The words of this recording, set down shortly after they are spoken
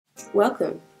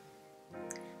welcome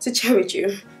to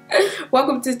Cherryjue.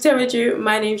 Welcome to Cherryjue.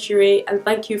 My name's Cherie, and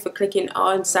thank you for clicking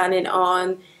on, signing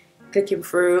on, clicking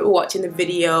through, watching the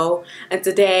video. And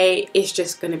today it's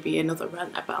just going to be another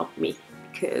rant about me,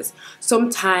 because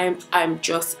sometimes I'm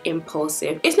just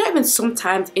impulsive. It's not even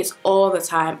sometimes, it's all the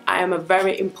time. I am a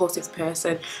very impulsive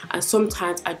person, and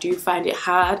sometimes I do find it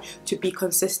hard to be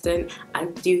consistent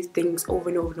and do things over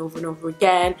and over and over and over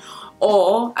again,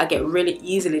 or I get really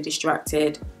easily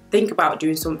distracted. Think about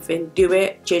doing something, do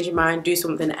it, change your mind, do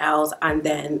something else, and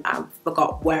then I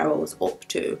forgot where I was up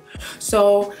to.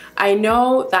 So I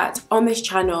know that on this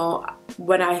channel,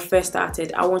 when I first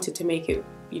started, I wanted to make it,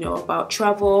 about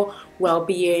travel,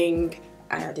 well-being.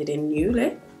 I added in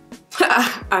newly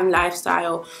and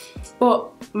lifestyle,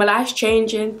 but my life's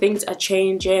changing, things are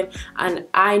changing, and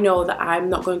I know that I'm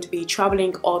not going to be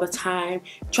traveling all the time.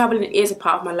 Traveling is a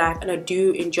part of my life, and I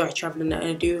do enjoy traveling, and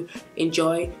I do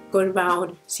enjoy going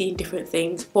around, seeing different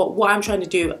things. But what I'm trying to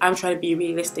do, I'm trying to be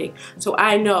realistic. So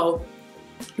I know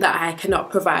that I cannot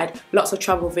provide lots of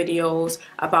travel videos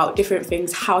about different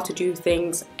things, how to do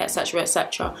things, etc,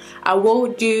 etc. I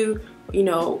will do,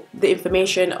 the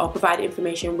information, or provide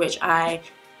information which I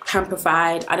can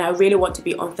provide, and I really want to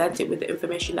be authentic with the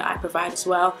information that I provide as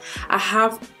well. I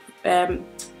have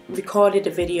recorded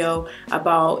a video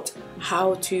about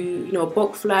how to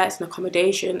book flights and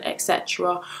accommodation,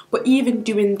 etc. But even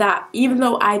doing that, even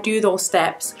though I do those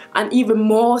steps and even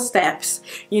more steps,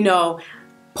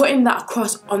 putting that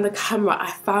across on the camera, I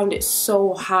found it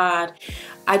so hard.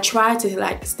 I try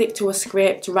to stick to a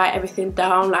script, to write everything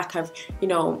down, like I've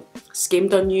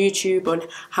skimmed on YouTube on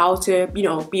how to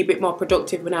be a bit more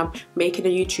productive when I'm making a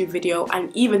YouTube video,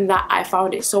 and even that I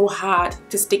found it so hard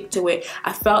to stick to it.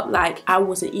 I felt like I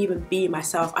wasn't even being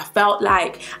myself. I felt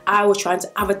like I was trying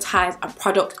to advertise a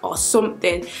product or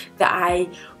something that I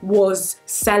was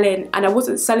selling, and I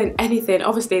wasn't selling anything.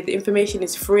 Obviously the information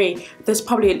is free. There's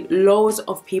probably loads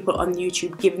of people on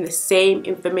YouTube giving the same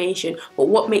information, but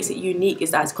what makes it unique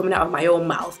is that it's coming out of my own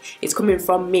mouth. It's coming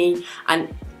from me,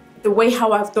 and the way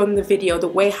how I've done the video, the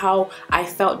way how I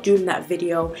felt doing that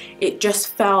video, it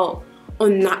just felt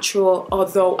unnatural,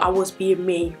 although I was being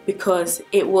me, because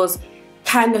it was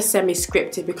kind of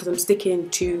semi-scripted, because I'm sticking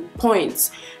to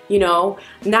points. Now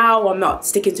I'm not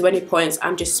sticking to any points,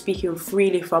 I'm just speaking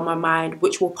freely from my mind,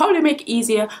 which will probably make it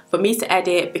easier for me to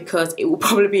edit, because it will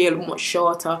probably be a lot much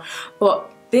shorter.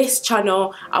 But this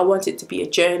channel, I want it to be a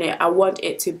journey. I want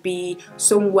it to be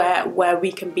somewhere where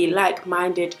we can be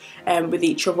like-minded with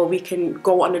each other. We can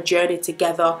go on a journey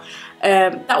together.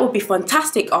 That would be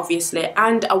fantastic, obviously.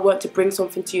 And I want to bring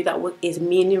something to you that is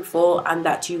meaningful, and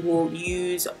that you will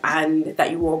use, and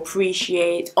that you will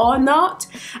appreciate or not.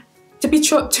 To be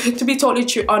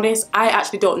totally honest, I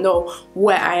actually don't know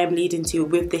where I am leading to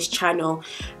with this channel.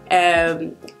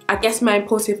 I guess my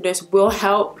impulsiveness will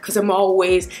help, because I'm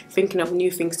always thinking of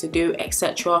new things to do,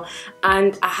 etc.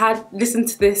 And I had listened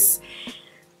to this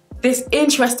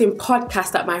interesting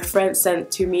podcast that my friend sent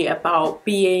to me about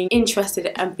being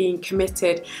interested and being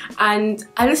committed, and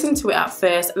I listened to it at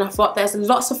first, and I thought there's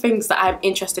lots of things that I'm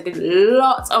interested in,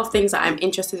 lots of things that I'm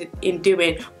interested in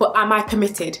doing, but am I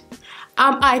committed?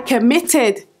 Am I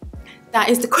committed? That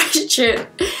is the question.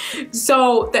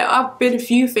 So there have been a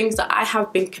few things that I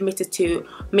have been committed to,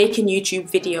 making YouTube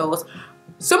videos.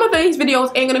 Some of these videos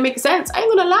ain't gonna make sense. I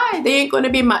ain't gonna lie. They ain't gonna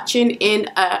be matching in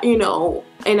a,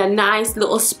 in a nice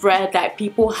little spread that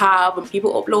people have, and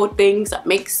people upload things that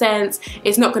make sense.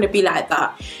 It's not gonna be like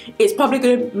that. It's probably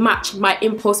gonna match my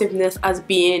impulsiveness as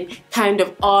being kind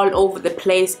of all over the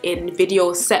place in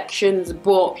video sections,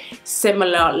 but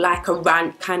similar, like a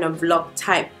rant kind of vlog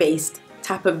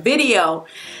type of video.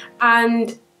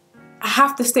 And I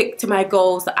have to stick to my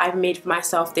goals that I've made for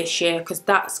myself this year, because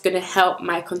that's going to help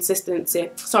my consistency.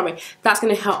 That's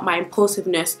going to help my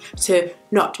impulsiveness to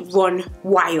not run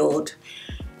wild,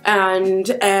 and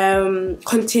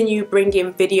continue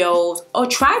bringing videos, or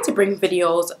try to bring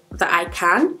videos that I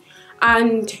can.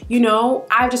 And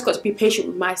I've just got to be patient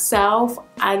with myself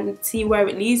and see where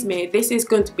it leads me. This is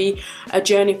going to be a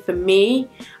journey for me,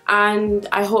 and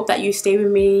I hope that you stay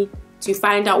with me to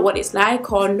find out what it's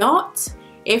like, or not.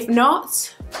 If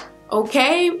not,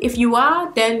 okay. If you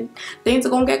are, then things are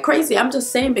gonna get crazy. I'm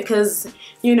just saying, because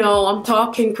I'm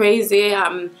talking crazy.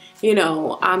 I'm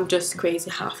just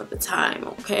crazy half of the time,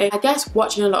 okay? I guess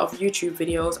watching a lot of YouTube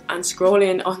videos and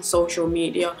scrolling on social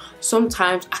media,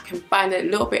 sometimes I can find it a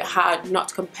little bit hard not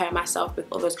to compare myself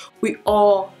with others. We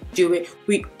all do it.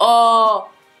 We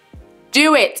all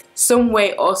do it some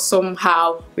way or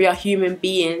somehow. We are human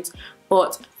beings.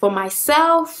 But for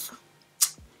myself,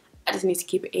 I just need to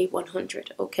keep it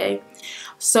A100, okay?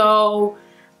 So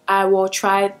I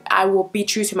will be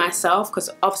true to myself, because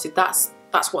obviously that's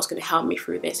what's going to help me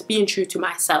through this, being true to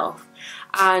myself.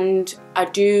 And I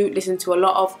do listen to a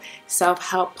lot of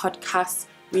self-help podcasts,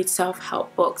 read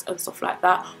self-help books and stuff like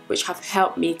that, which have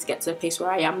helped me to get to the place where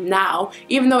I am now,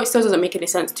 even though it still doesn't make any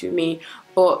sense to me.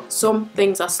 But some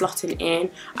things are slotting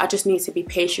in. I just need to be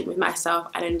patient with myself,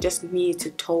 and I just need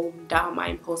to tone down my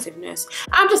impulsiveness.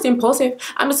 I'm just impulsive.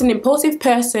 I'm just an impulsive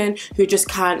person who just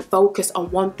can't focus on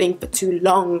one thing for too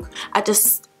long. I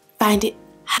just find it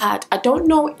hard. I don't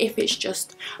know if it's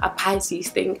just a Pisces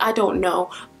thing. I don't know,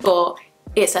 but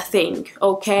it's a thing,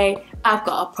 okay? I've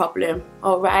got a problem,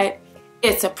 all right?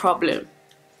 It's a problem.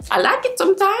 I like it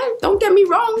sometimes, don't get me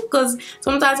wrong, because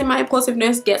sometimes in my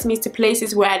impulsiveness gets me to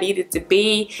places where I needed to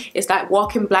be. It's like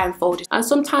walking blindfolded. And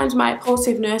sometimes my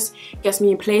impulsiveness gets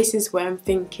me in places where I'm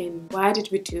thinking, why did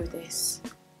we do this?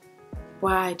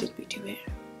 Why did we do it?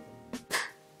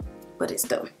 But it's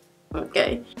done,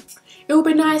 okay? It would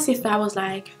be nice if I was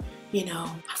like, you know,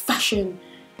 a fashion,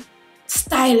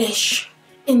 stylish,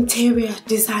 interior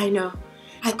designer.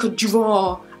 I could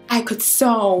draw, I could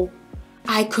sew,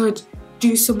 I could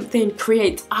do something,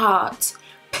 create art,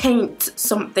 paint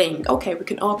something. Okay, we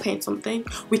can all paint something.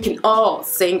 We can all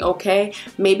sing, okay?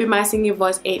 Maybe my singing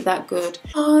voice ain't that good.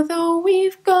 Although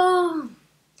we've gone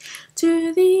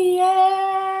to the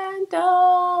end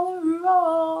of the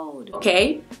road.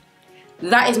 Okay,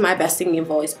 that is my best singing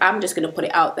voice. I'm just gonna put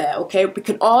it out there, okay? We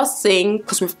can all sing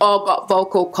because we've all got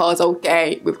vocal cords,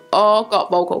 okay? We've all got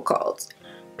vocal cords.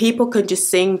 People can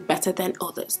just sing better than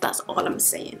others. That's all I'm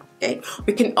saying, okay?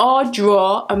 We can all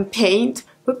draw and paint,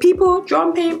 but people draw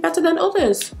and paint better than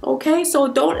others, okay? So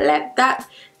don't let that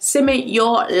simmer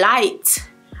your light.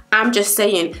 I'm just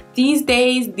saying, these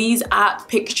days, these art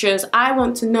pictures, I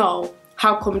want to know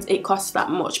how comes it costs that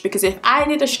much. Because if I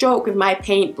did a stroke with my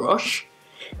paintbrush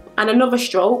and another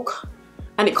stroke,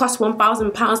 and it costs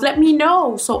 £1,000, let me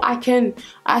know so I can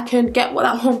get what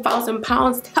that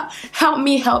 £1,000. Help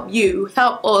me, help you,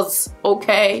 help us,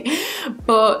 okay?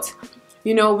 But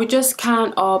you know, we just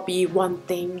can't all be one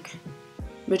thing.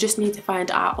 We just need to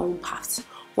find our own paths,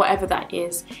 whatever that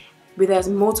is. There's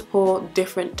multiple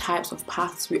different types of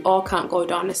paths. We all can't go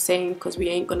down the same, because we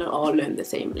ain't gonna all learn the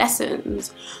same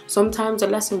lessons. Sometimes a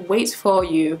lesson waits for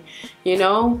you, you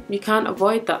know? You can't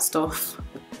avoid that stuff.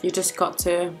 You just got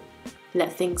to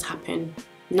let things happen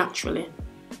naturally.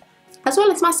 As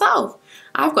well as myself,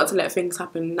 I've got to let things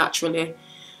happen naturally.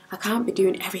 I can't be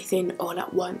doing everything all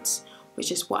at once,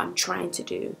 which is what I'm trying to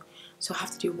do. So I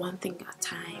have to do one thing at a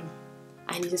time.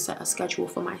 I need to set a schedule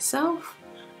for myself,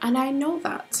 and I know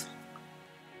that.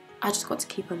 I just got to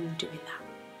keep on doing that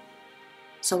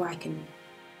so I can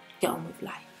get on with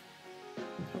life,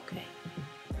 okay?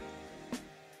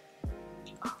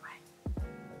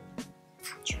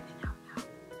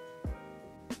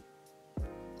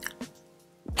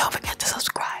 Don't forget to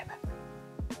subscribe.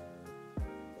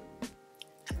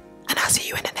 And I'll see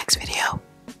you in the next video.